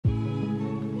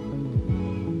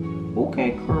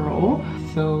Okay, girl.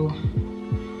 So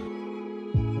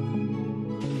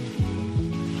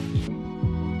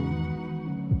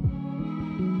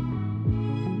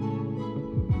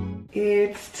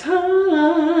it's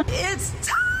time. It's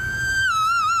time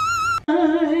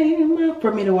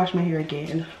for me to wash my hair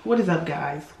again. What is up,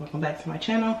 guys? Welcome back to my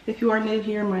channel. If you are new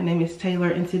here, my name is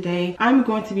Taylor, and today I'm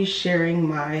going to be sharing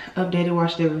my updated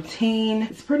wash day routine.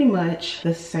 It's pretty much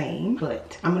the same,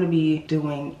 but I'm going to be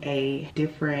doing a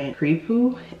different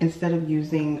pre-poo. Instead of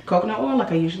using coconut oil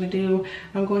like I usually do,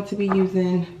 I'm going to be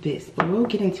using this, but we'll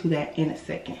get into that in a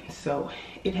second. So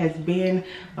it has been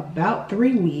about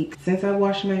 3 weeks since I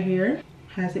washed my hair.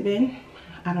 Has it been?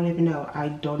 I don't even know. I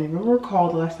don't even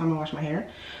recall the last time I washed my hair.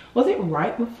 Was it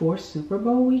right before Super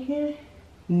Bowl weekend?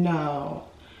 No.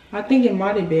 I think it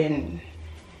might have been.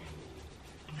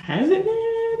 Has it been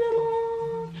that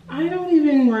long? I don't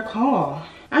even recall.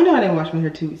 I know I didn't wash my hair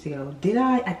 2 weeks ago. Did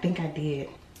I? I think I did.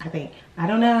 I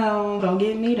don't know. Don't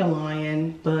get me to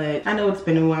lying, but I know it's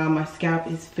been a while. My scalp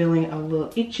is feeling a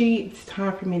little itchy. It's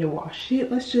time for me to wash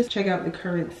it. Let's just check out the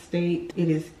current state. It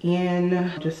is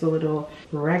in just a little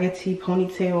raggedy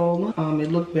ponytail.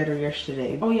 It looked better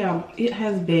yesterday. Oh yeah, it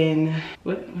has been,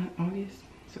 what, August,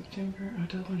 September,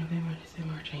 October, November,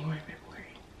 December, January, February.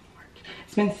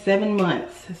 It's been 7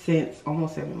 months since,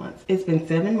 almost 7 months. It's been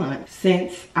 7 months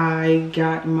since I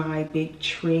got my big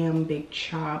trim, big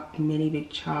chop, mini big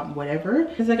chop, whatever.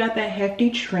 Since I got that hefty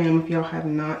trim. If y'all have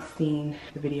not seen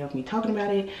the video of me talking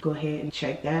about it, go ahead and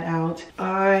check that out.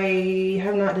 I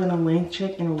have not done a length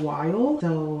check in a while,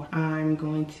 so I'm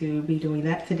going to be doing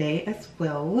that today as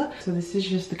well. So this is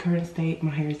just the current state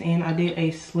my hair is in. I did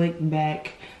a slick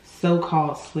back,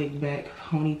 so-called slick back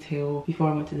ponytail before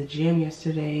I went to the gym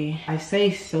yesterday. I say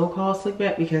so-called slick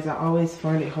back because I always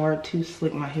find it hard to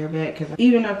slick my hair back, because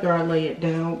even after I lay it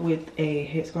down with a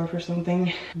headscarf or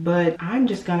something. But I'm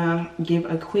just gonna give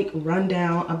a quick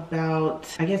rundown about,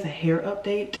 I guess, a hair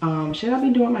update. Should I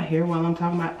be doing my hair while I'm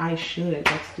talking about? I should.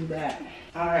 Let's do that.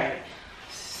 All right.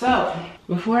 So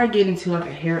before I get into like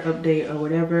a hair update or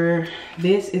whatever,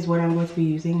 this is what I'm going to be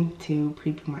using to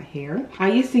pre-poo my hair.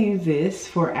 I used to use this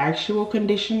for actual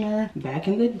conditioner back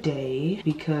in the day,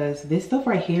 because this stuff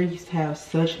right here used to have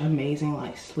such amazing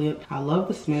like slip. I love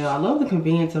the smell. I love the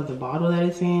convenience of the bottle that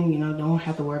it's in. You know, don't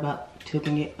have to worry about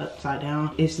tilting it upside down.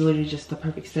 It's literally just the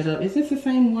perfect setup. Is this the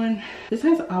same one? This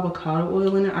has avocado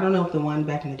oil in it. I don't know if the one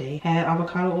back in the day had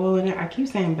avocado oil in it. I keep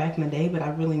saying back in the day, but I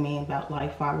really mean about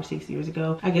like 5 or 6 years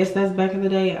ago. I guess that's back in the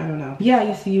day. I don't know. Yeah, I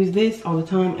used to use this all the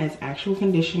time as actual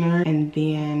conditioner, and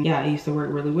then yeah, it used to work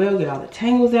really well, get all the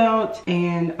tangles out.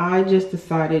 And I just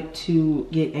decided to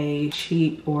get a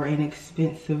cheap or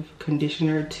inexpensive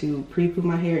conditioner to pre-poo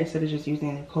my hair instead of just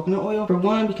using coconut oil. For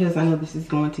one, because I know this is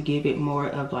going to give it more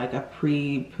of like a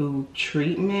pre-poo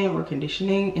treatment or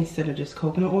conditioning instead of just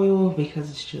coconut oil,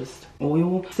 because it's just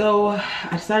oil. So I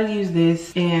decided to use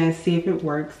this and see if it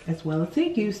works as well as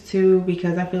it used to,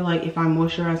 because I feel like if I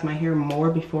moisturize my hair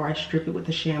more before I strip it with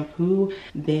the shampoo,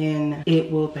 then it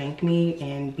will thank me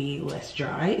and be less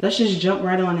dry. Let's just jump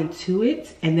right on into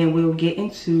it, and then we'll get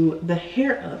into the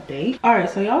hair update. All right,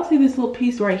 so y'all see this little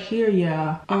piece right here?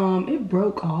 Yeah, it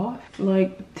broke off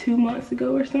like 2 months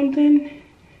ago or something,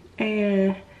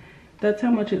 and that's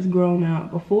how much it's grown out.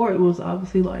 Before it was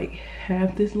obviously like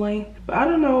half this length, but I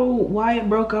don't know why it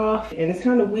broke off. And it's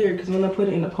kind of weird because when I put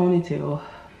it in a ponytail,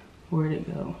 where'd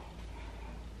it go?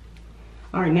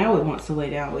 All right, now it wants to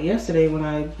lay down. But yesterday when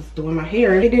I was doing my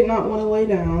hair, it did not want to lay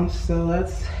down, so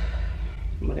that's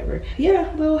whatever.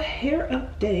 Yeah, little hair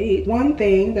update. One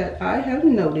thing that I have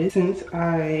noticed since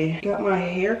I got my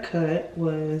hair cut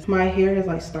was my hair has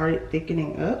like started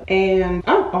thickening up. And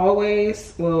I've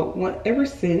always, well, ever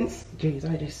since, geez,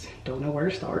 I just don't know where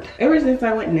to start. Ever since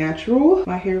I went natural,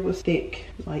 my hair was thick,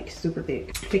 like super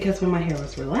thick. Because when my hair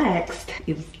was relaxed,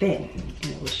 it was thin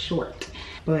and it was short.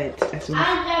 But as soon as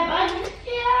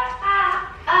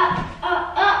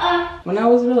when I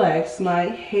was relaxed, my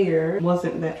hair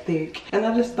wasn't that thick, and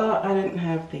I just thought I didn't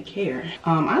have thick hair.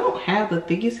 I don't have the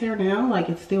thickest hair now, like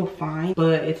it's still fine,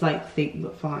 but it's like thick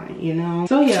but fine, you know?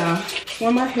 So yeah,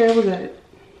 when my hair was at,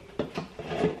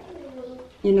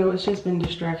 you know, it's just been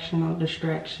distraction on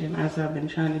distraction as I've been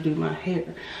trying to do my hair.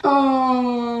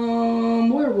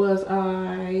 Where was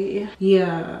I?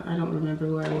 Yeah, I don't remember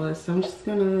where I was, so I'm just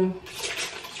gonna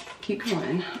keep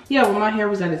going. Yeah, when my hair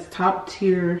was at its top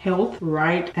tier health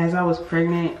right as I was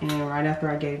pregnant and right after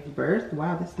I gave birth.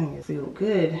 Wow, this thing is still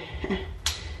good.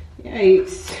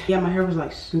 Yikes. Yeah, my hair was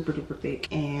like super duper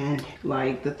thick, and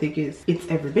like the thickest it's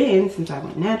ever been since I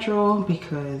went natural,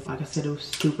 because like I said, it was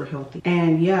super healthy.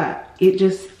 And yeah, it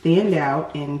just thinned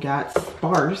out and got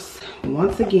sparse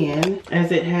once again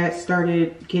as it had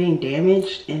started getting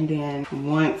damaged. And then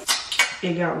once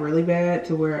it got really bad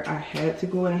to where I had to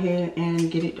go ahead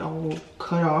and get it all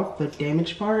cut off, the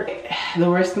damaged part, the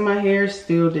rest of my hair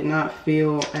still did not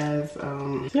feel as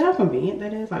see how convenient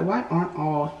that is? Like, why aren't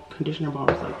all conditioner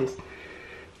bottles like this?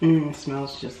 It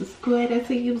smells just as good as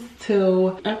it used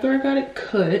to. After I got it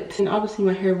cut, and obviously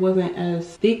my hair wasn't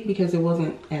as thick because it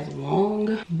wasn't as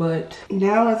long, but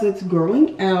now as it's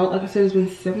growing out, like I said, it's been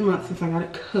 7 months since I got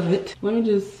it cut.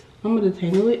 I'm gonna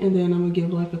detangle it, and then I'm gonna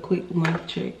give like a quick length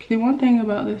check. The one thing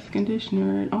about this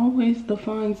conditioner, it always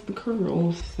defines the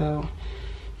curls. So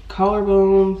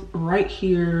collarbones right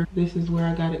here, this is where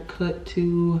I got it cut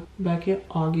to back in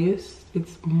August.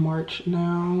 It's March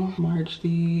now, March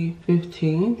the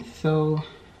 15th. So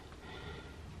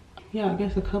yeah, I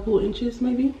guess a couple inches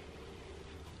maybe.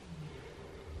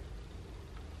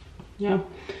 Yeah,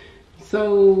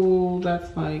 so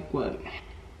that's like what,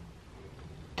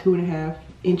 2.5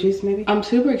 inches maybe. I'm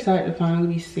super excited to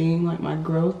finally be seeing like my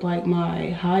growth, like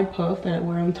my high puff that I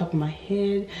wear on top of my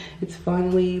head. It's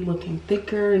finally looking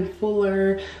thicker and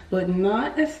fuller, but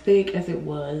not as thick as it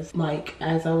was like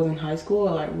as I was in high school,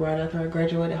 or like right after I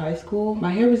graduated high school.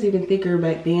 My hair was even thicker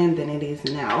back then than it is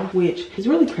now, which is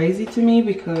really crazy to me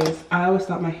because I always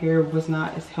thought my hair was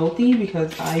not as healthy,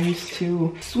 because I used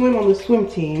to swim on the swim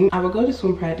team. I would go to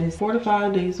swim practice 4 to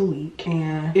 5 days a week,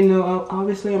 and you know,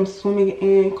 obviously I'm swimming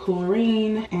in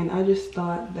chlorine, and I just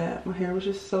thought that my hair was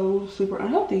just so super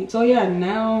unhealthy. So yeah,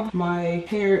 now my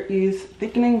hair is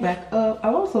thickening back up.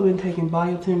 I've also been taking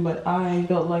biotin, but I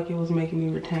felt like it was making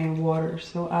me retain water,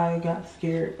 so I got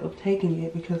scared of taking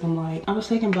it, because I'm like, I was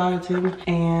taking biotin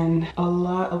and a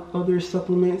lot of other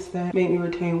supplements that make me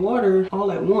retain water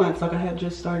all at once. Like I had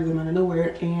just started them out of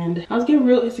nowhere, and I was getting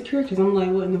real insecure because I'm like,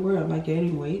 what in the world, am I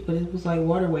gaining weight? But it was like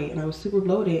water weight, and I was super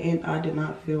bloated, and I did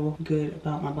not feel good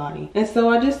about my body. And so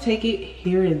I just take it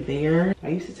here and there. I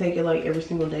used to take it like every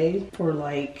single day for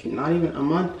like not even a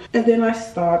month, and then I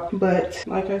stopped. But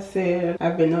like I said,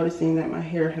 I've been noticing that my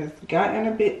hair has gotten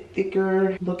a bit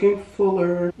thicker, looking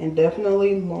fuller, and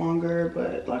definitely longer.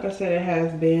 But like I said, it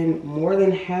has been more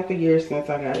than half a year since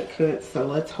I got it cut, so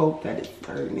let's hope that it's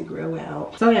starting to grow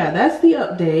out. So yeah, that's the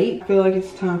update. I feel like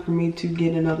it's time for me to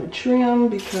get another trim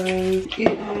because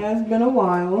it has been a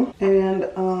while, and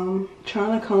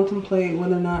trying to contemplate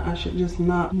whether or not I should just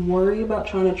not worry about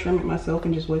trying to trim it myself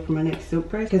and just wait for my next silk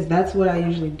press, because that's what I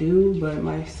usually do. But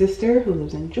my sister, who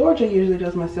lives in Georgia, usually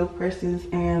does my silk presses,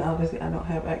 and obviously I don't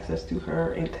have access to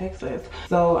her in Texas.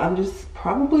 So I'm just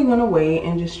probably gonna wait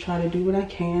and just try to do what I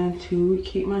can to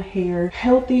keep my hair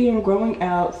healthy and growing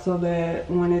out, so that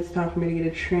when it's time for me to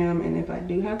get a trim, and if I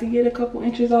do have to get a couple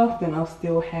inches off, then I'll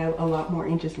still have a lot more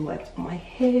inches left on my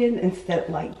head instead of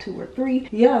like 2 or 3.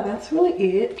 Yeah, that's really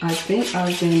it. I think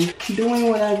I've been doing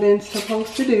what I've been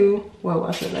supposed to do. Whoa,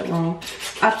 I said that wrong.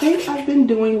 I think I've been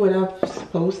doing what I'm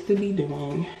supposed to be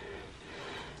doing.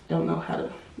 Don't know how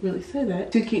to really say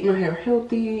that, to keep my hair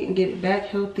healthy and get it back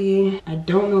healthy. I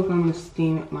don't know if I'm gonna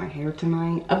steam my hair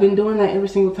tonight. I've been doing that every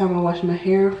single time I wash my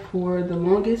hair for the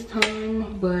longest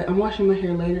time, but I'm washing my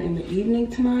hair later in the evening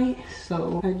tonight,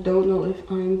 so I don't know if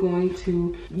I'm going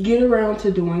to get around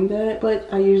to doing that. But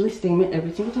I usually steam it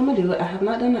every single time I do it. I have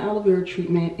not done the aloe vera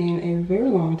treatment in a very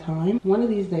long time. One of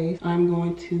these days I'm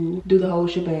going to do the whole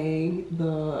shebang,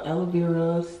 the aloe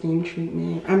vera steam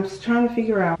treatment. I'm just trying to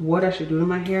figure out what I should do to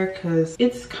my hair, because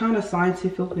it's kind of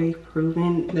scientifically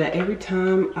proven that every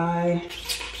time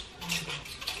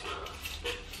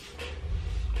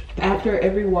after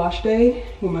every wash day,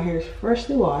 when my hair is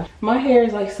freshly washed, my hair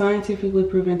is like scientifically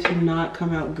proven to not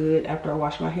come out good after I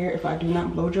wash my hair if I do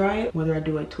not blow dry it, whether I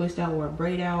do a twist out or a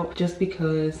braid out, just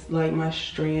because like my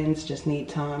strands just need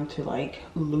time to like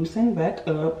loosen back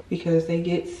up, because they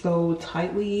get so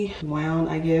tightly wound,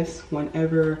 I guess,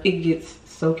 whenever it gets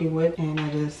soaking wet, and I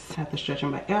just have to stretch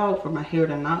them back out for my hair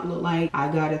to not look like I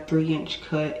got a 3-inch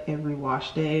cut every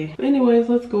wash day. But anyways,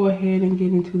 let's go ahead and get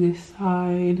into this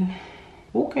side.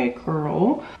 Okay,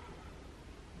 curl.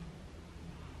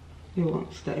 It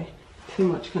won't stay. Too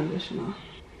much conditioner.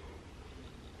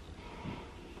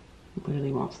 It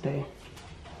really won't stay.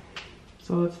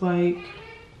 So it's like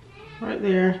right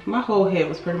there. My whole head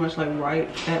was pretty much like right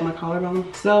at my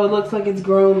collarbone. So it looks like it's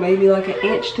grown maybe like 1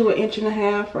 inch to 1.5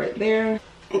 inches right there.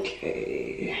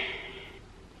 Okay.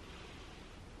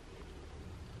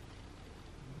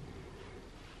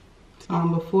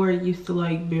 Before it used to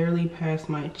like barely pass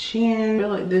my chin. I feel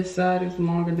like this side is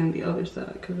longer than the other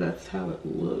side because that's how it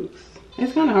looks.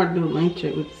 It's kind of hard to do a length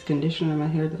check with this conditioner in my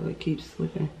hair though. It keeps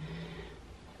slipping.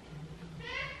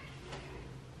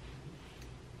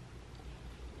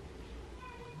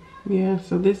 Yeah,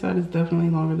 so this side is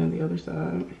definitely longer than the other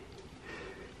side.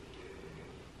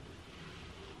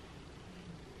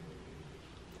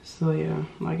 So yeah,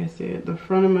 like I said, the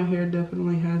front of my hair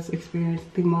definitely has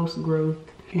experienced the most growth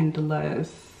in the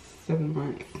last 7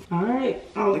 months. All right,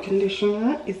 all the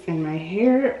conditioner is in my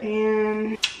hair,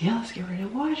 and yeah, let's get ready to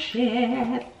wash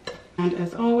it. And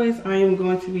as always, I am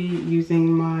going to be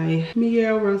using my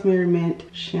Mielle Rosemary Mint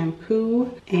shampoo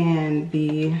and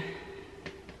the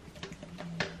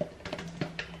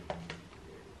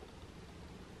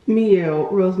Mielle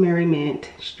Rosemary Mint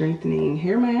strengthening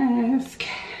hair mask.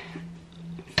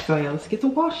 So yeah, let's get to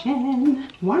washing.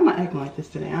 Why am I acting like this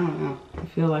today? I don't know. I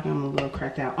feel like I'm a little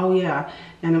cracked out. Oh yeah,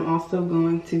 and I'm also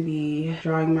going to be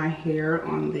drying my hair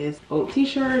on this old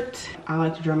t-shirt. I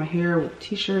like to dry my hair with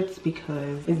t-shirts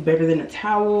because it's better than a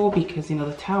towel, because you know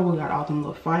the towel got all them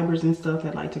little fibers and stuff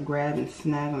that like to grab and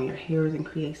snag on your hairs and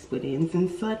create split ends and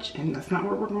such, and that's not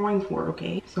what we're going for,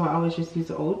 okay? So I always just use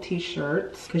the old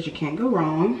t-shirts because you can't go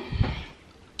wrong.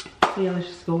 So yeah, let's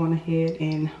just go on ahead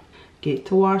and get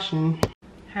to washing.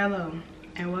 Hello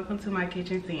and welcome to my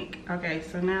kitchen sink. Okay,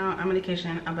 so now I'm in the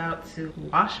kitchen about to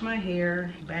wash my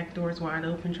hair. Back door's wide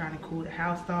open, trying to cool the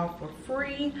house off for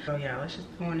free. So yeah, let's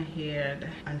just go on ahead,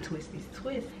 untwist these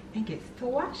twists and get to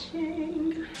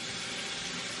washing.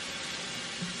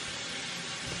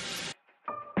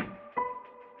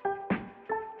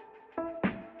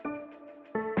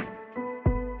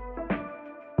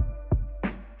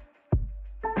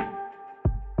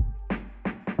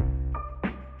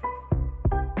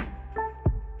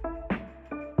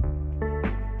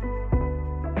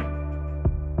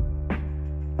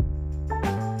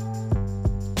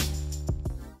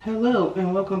 Hello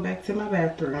and welcome back to my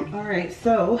bathroom. All right,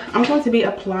 so I'm going to be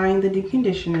applying the deep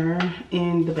conditioner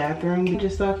in the bathroom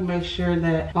just so I can make sure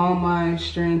that all my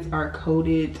strands are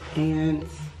coated and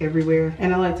everywhere,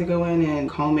 and I like to go in and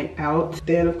comb it out.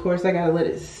 Then of course I gotta let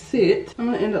it sit. I'm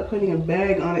gonna end up putting a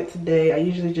bag on it today. I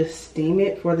usually just steam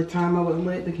it for the time I would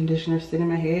let the conditioner sit in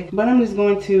my head, but I'm just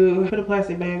going to put a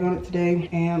plastic bag on it today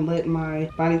and let my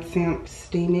body temp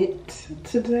steam it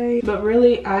today. But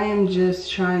really I am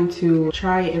just trying to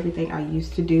try everything I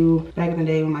used to do back in the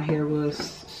day when my hair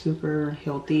was super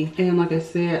healthy. And like I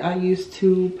said, I used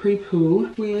to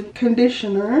pre-poo with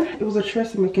conditioner. It was a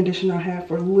Tresemme conditioner I had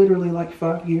for literally like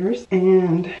 5 years,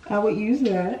 and I would use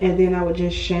that, and then I would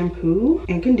just shampoo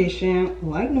and condition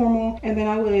like normal, and then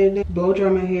I would blow dry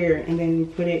my hair and then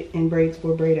put it in braids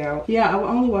for braid out. Yeah, I would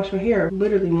only wash my hair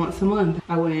literally once a month.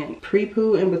 I wouldn't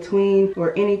pre-poo in between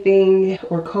or anything,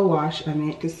 or co-wash I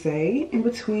meant to say, in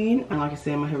between. And like I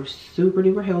said, my hair was super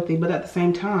duper healthy, but at the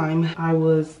same time I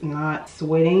was not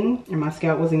sweating and my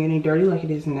scalp wasn't getting dirty like it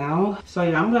is now. So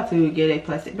yeah, I'm about to get a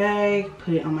plastic bag,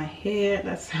 put it on my head.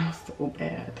 That sounds so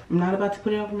bad. I'm not about to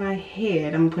put it over my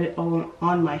head, I'm gonna put it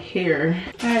on my hair.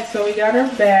 All right, so we got our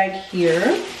bag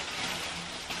here.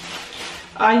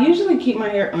 I usually keep my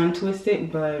hair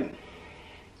untwisted, but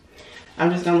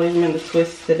I'm just gonna leave them in the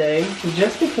twist today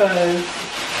just because.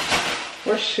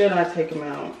 Or should I take them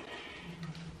out?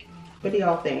 What do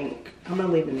y'all think? I'm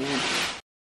gonna leave them in.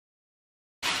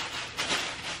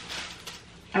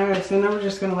 All right, so now we're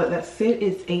just gonna let that sit.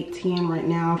 It's 8:10 right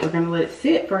now. We're gonna let it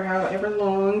sit for however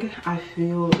long I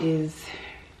feel is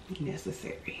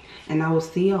necessary. And I will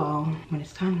see y'all when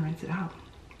it's time to rinse it out.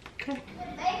 Okay.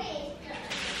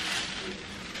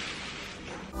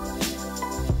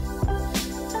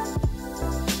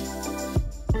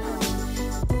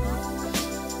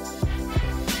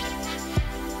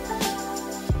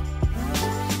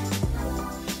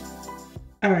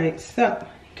 All right, so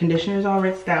conditioner is all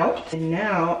rinsed out, and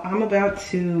now I'm about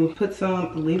to put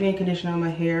some leave-in conditioner on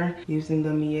my hair using the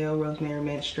Mielle Rosemary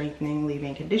Mint Strengthening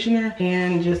Leave-In Conditioner,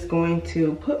 and just going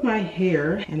to put my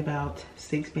hair in about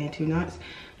 6 Bantu knots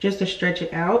just to stretch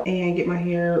it out and get my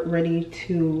hair ready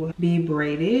to be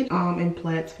braided in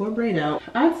plaits for braid out.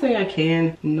 I'd say I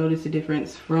can notice the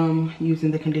difference from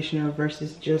using the conditioner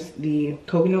versus just the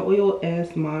coconut oil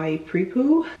as my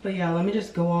pre-poo. But yeah, let me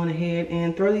just go on ahead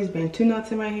and throw these Bantu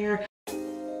knots in my hair.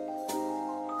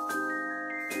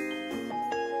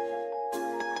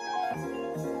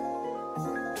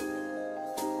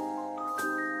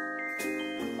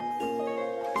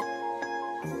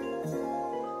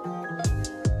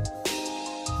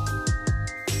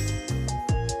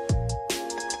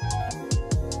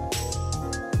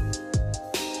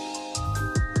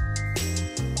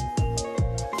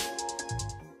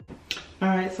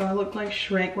 so I look like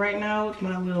Shrek right now with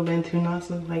my little Bantu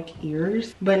knots look like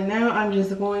ears. But now I'm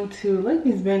just going to let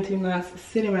these Bantu knots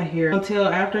sit in my hair until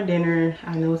after dinner.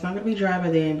 I know it's not gonna be dry by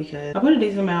then because I put a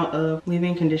decent amount of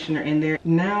leave-in conditioner in there.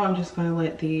 Now I'm just gonna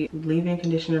let the leave-in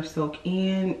conditioner soak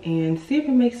in and see if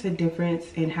it makes a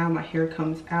difference in how my hair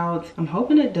comes out. I'm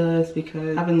hoping it does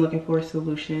because I've been looking for a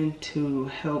solution to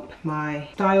help my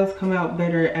styles come out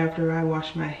better after I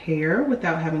wash my hair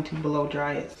without having to blow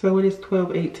dry it. So it is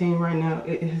 12:18 right now.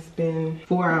 It has been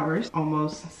 4 hours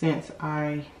almost since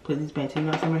I put these Bantu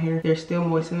knots in my hair. They're still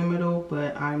moist in the middle,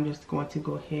 but I'm just going to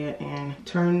go ahead and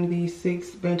turn these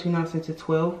 6 Bantu knots into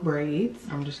 12 braids.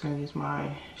 I'm just gonna use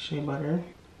my shea butter,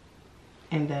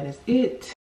 and that is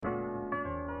it.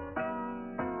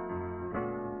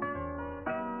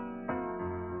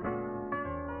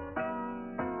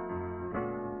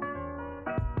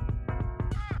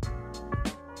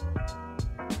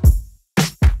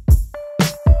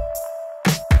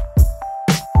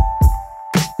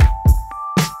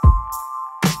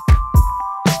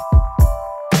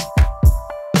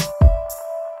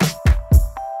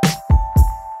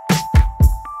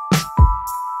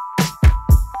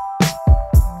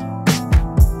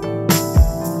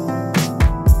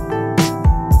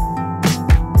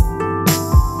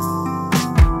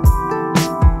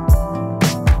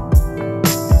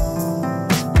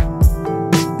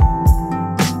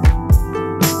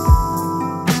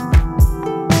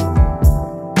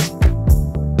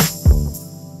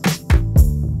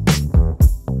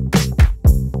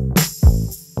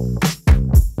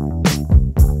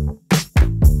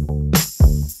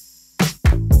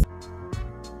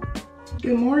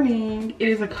 Good morning. It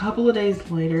is a couple of days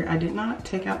later. I did not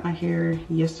take out my hair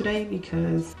yesterday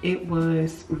because it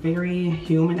was very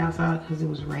humid outside because it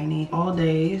was rainy all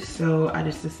day. So I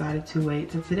just decided to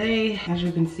wait till today. As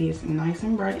you can see, it's nice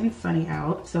and bright and sunny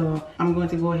out. So I'm going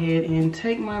to go ahead and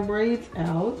take my braids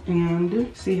out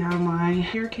and see how my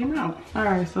hair came out. All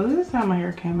right, so this is how my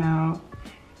hair came out.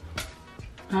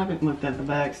 I haven't looked at the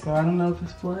back, so I don't know if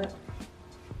it's flat.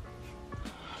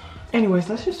 Anyways,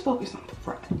 let's just focus on the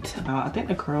front. I think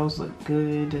the curls look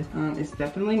good. It's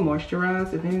definitely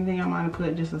moisturized. If anything, I might have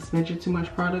put just a smidge of too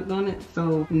much product on it.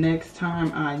 So next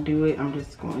time I do it, I'm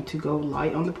just going to go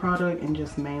light on the product and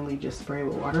just mainly just spray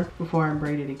with water before I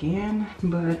braid it again.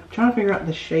 But trying to figure out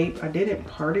the shape. I didn't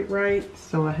part it right,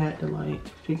 so I had to like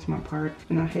fix my part.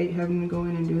 And I hate having to go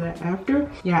in and do that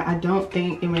after. Yeah, I don't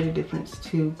think it made a difference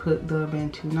to put the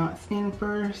Bantu knots in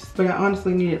first. But I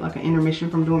honestly needed like an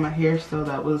intermission from doing my hair, so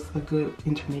that was a good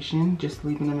intermission, just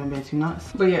leaving them in Bantu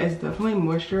knots. But yeah, it's definitely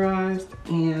moisturized,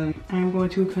 and I'm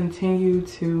going to continue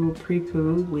to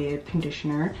pre-poo with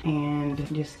conditioner and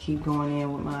just keep going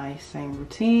in with my same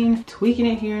routine, tweaking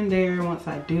it here and there. Once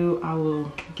I do, I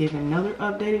will give another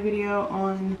updated video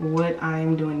on what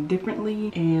I'm doing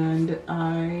differently, and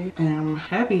I am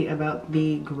happy about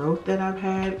the growth that I've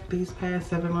had these past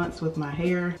 7 months with my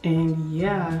hair. And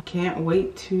yeah, can't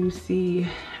wait to see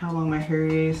how long my hair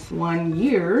is 1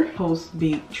 year post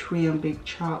big trim, big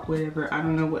chop, whatever. I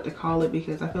don't know what to call it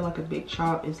because I feel like a big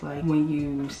chop is like when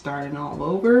you starting all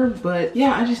over. But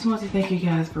yeah, I just want to thank you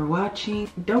guys for watching.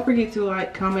 Don't forget to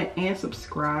like, comment, and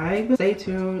subscribe. Stay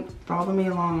tuned. Follow me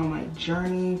along on my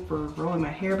journey for growing my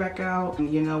hair back out.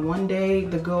 And, you know, one day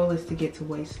the goal is to get to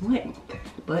waist length.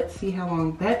 But see how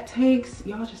long that takes.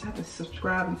 Y'all just have to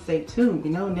subscribe and stay tuned.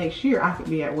 You know, next year I could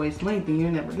be at waist length and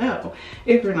you never know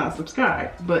if you're not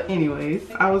subscribed. But anyways,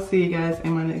 I will see you guys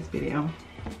in my next video.